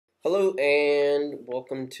Hello and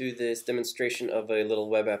welcome to this demonstration of a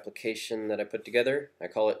little web application that I put together. I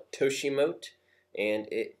call it Toshimote, and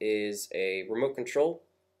it is a remote control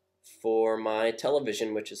for my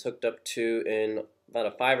television, which is hooked up to about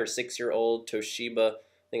a 5 or 6 year old Toshiba.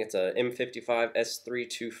 I think it's a M55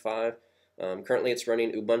 S325. Currently it's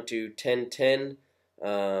running Ubuntu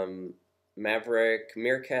 10.10, Maverick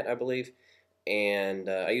Meerkat, I believe, and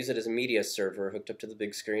I use it as a media server hooked up to the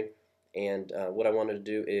big screen. And what I wanted to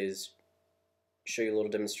do is show you a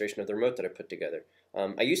little demonstration of the remote that I put together.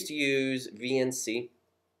 I used to use VNC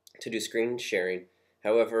to do screen sharing.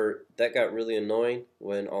 However, that got really annoying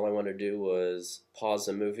when all I wanted to do was pause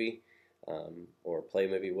a movie or play a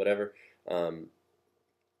movie, whatever.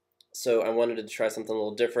 So I wanted to try something a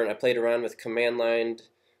little different. I played around with command line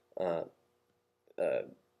uh,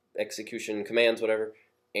 execution commands, whatever,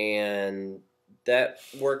 and that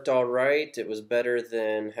worked all right. It was better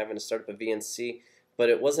than having to start up a VNC, but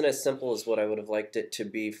it wasn't as simple as what I would have liked it to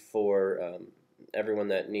be for everyone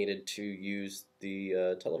that needed to use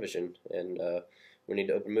the television and we need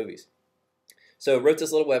to open movies. So I wrote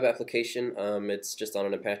this little web application. It's just on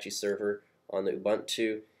an Apache server on the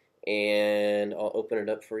Ubuntu, and I'll open it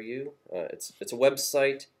up for you. It's a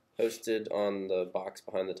website hosted on the box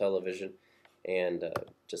behind the television, and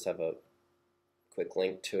just have a quick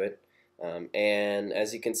link to it. And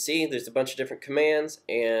as you can see, there's a bunch of different commands,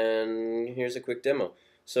 and here's a quick demo.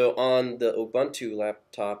 So on the Ubuntu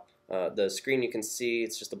laptop, the screen you can see,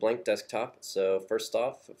 it's just a blank desktop. So first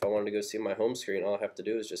off, if I wanted to go see my home screen, all I have to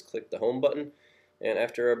do is just click the home button, and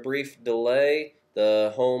after a brief delay,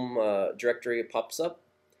 the home directory pops up.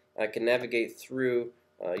 I can navigate through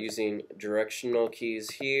using directional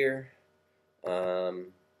keys here.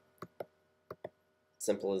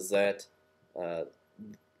 Simple as that.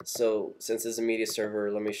 So since this is a media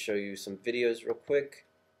server, let me show you some videos real quick.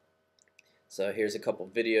 So here's a couple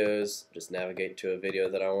videos. Just navigate to a video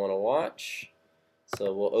that I want to watch.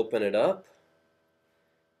 So we'll open it up.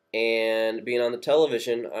 And being on the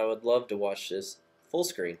television, I would love to watch this full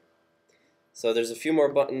screen. So there's a few more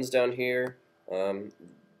buttons down here.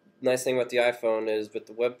 Nice thing about the iPhone is with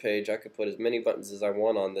the web page, I could put as many buttons as I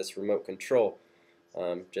want on this remote control.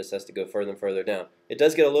 Just has to go further and further down. It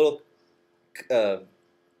does get a little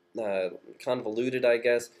convoluted, I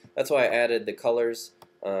guess. That's why I added the colors.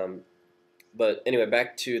 But anyway,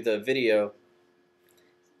 back to the video.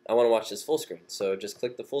 I want to watch this full screen, so just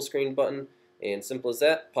click the full screen button, and simple as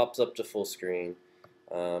that, pops up to full screen.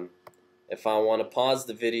 If I want to pause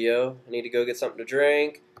the video, I need to go get something to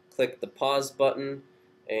drink, click the pause button,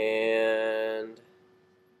 and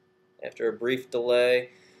after a brief delay,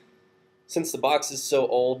 since the box is so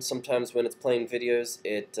old, sometimes when it's playing videos,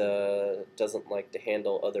 it doesn't like to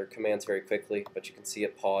handle other commands very quickly, but you can see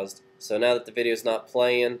it paused. So now that the video is not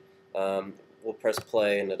playing, we'll press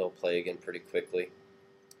play and it'll play again pretty quickly.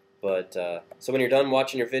 But so when you're done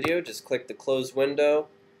watching your video, just click the close window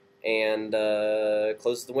and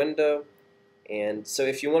close the window. And so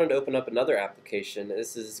if you wanted to open up another application,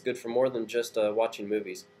 this is good for more than just watching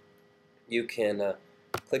movies. You can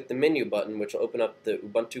click the menu button, which will open up the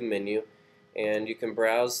Ubuntu menu, and you can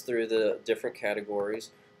browse through the different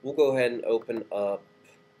categories. We'll go ahead and open up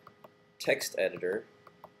text editor.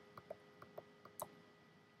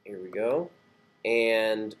 Here we go.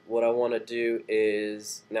 And what I want to do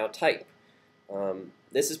is now type.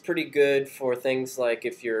 This is pretty good for things like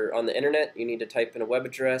if you're on the internet, you need to type in a web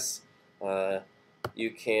address.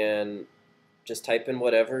 You can just type in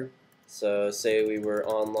whatever. So say we were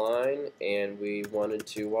online and we wanted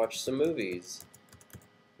to watch some movies.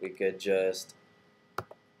 We could just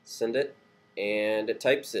send it, and it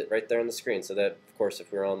types it right there on the screen. So that, of course,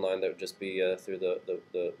 if we were online, that would just be through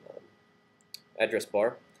the address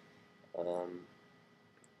bar.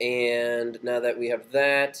 And now that we have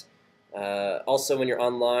that, also when you're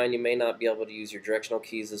online, you may not be able to use your directional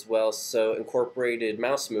keys as well. So incorporated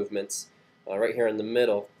mouse movements right here in the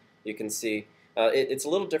middle, you can see. It's a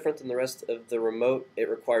little different than the rest of the remote. It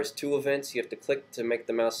requires 2 events. You have to click to make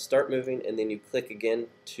the mouse start moving, and then you click again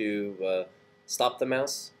to stop the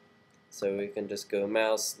mouse. So we can just go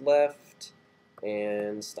mouse left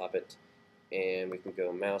and stop it. And we can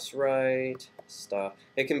go mouse right, stop.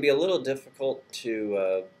 It can be a little difficult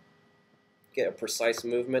to get a precise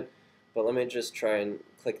movement, but let me just try and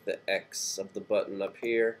click the X of the button up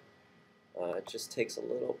here. It just takes a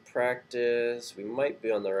little practice. We might be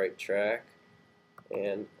on the right track.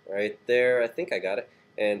 And right there, I think I got it.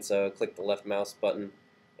 And so click the left mouse button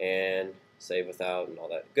and save without and all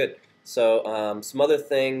that. Good. So some other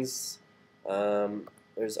things,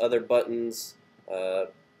 there's other buttons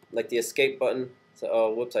like the escape button. So,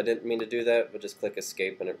 oh, whoops, I didn't mean to do that, but just click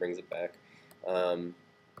escape and it brings it back.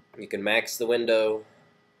 You can max the window.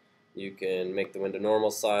 You can make the window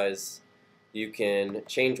normal size. You can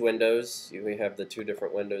change windows. We have the two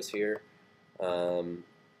different windows here. So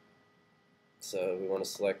we want to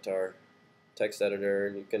select our text editor,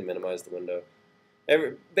 and you can minimize the window.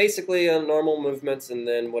 Basically normal movements, and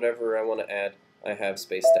then whatever I want to add, I have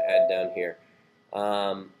space to add down here.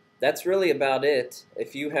 That's really about it.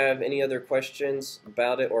 If you have any other questions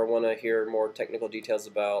about it or want to hear more technical details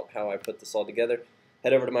about how I put this all together,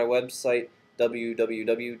 head over to my website,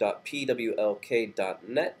 www.pwlk.net,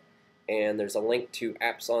 and there's a link to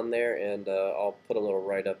apps on there, and I'll put a little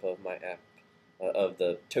write-up of my app, of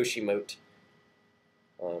the Toshimote,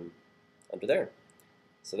 under there.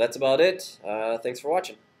 So that's about it. Thanks for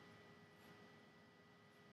watching.